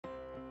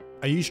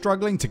Are you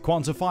struggling to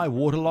quantify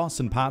water loss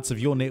in parts of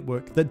your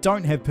network that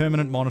don't have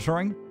permanent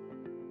monitoring?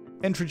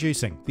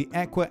 Introducing the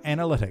Aqua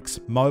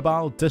Analytics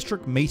Mobile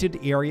District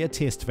Metered Area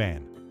Test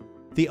Van,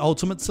 the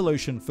ultimate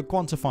solution for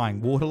quantifying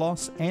water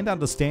loss and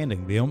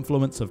understanding the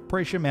influence of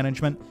pressure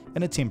management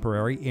in a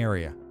temporary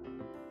area.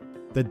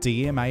 The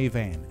DMA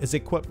van is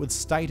equipped with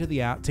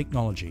state-of-the-art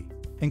technology,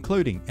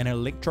 including an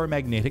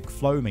electromagnetic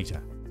flow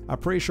meter, a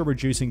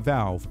pressure-reducing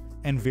valve,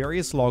 and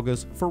various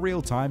loggers for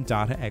real-time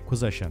data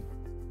acquisition.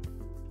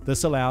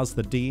 This allows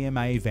the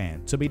DMA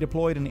van to be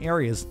deployed in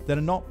areas that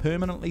are not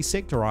permanently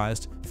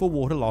sectorized for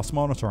water loss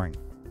monitoring.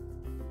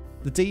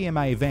 The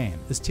DMA van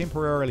is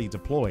temporarily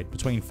deployed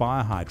between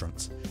fire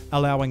hydrants,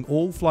 allowing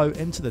all flow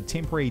into the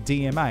temporary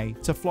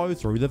DMA to flow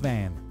through the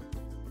van.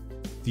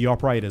 The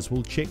operators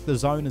will check the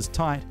zone is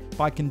tight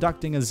by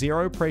conducting a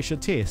zero pressure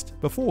test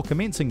before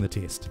commencing the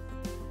test.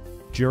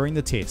 During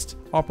the test,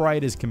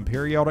 operators can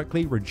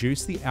periodically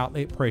reduce the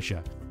outlet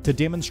pressure to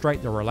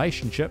demonstrate the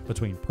relationship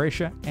between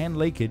pressure and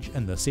leakage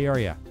in this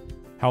area,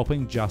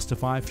 helping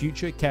justify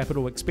future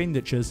capital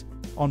expenditures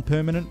on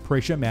permanent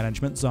pressure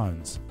management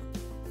zones.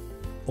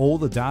 All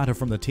the data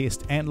from the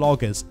test and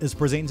loggers is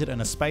presented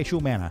in a spatial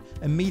manner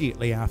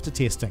immediately after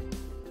testing.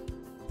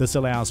 This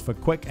allows for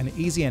quick and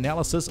easy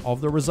analysis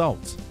of the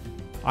results,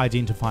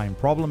 identifying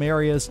problem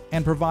areas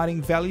and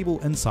providing valuable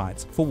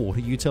insights for water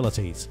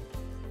utilities.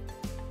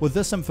 With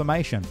this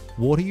information,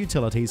 water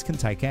utilities can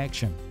take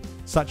action,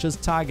 such as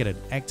targeted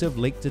active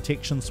leak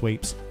detection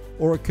sweeps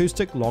or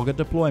acoustic logger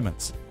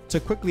deployments, to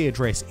quickly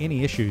address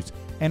any issues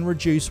and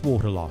reduce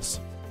water loss.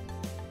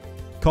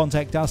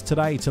 Contact us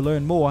today to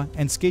learn more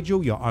and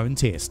schedule your own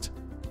test.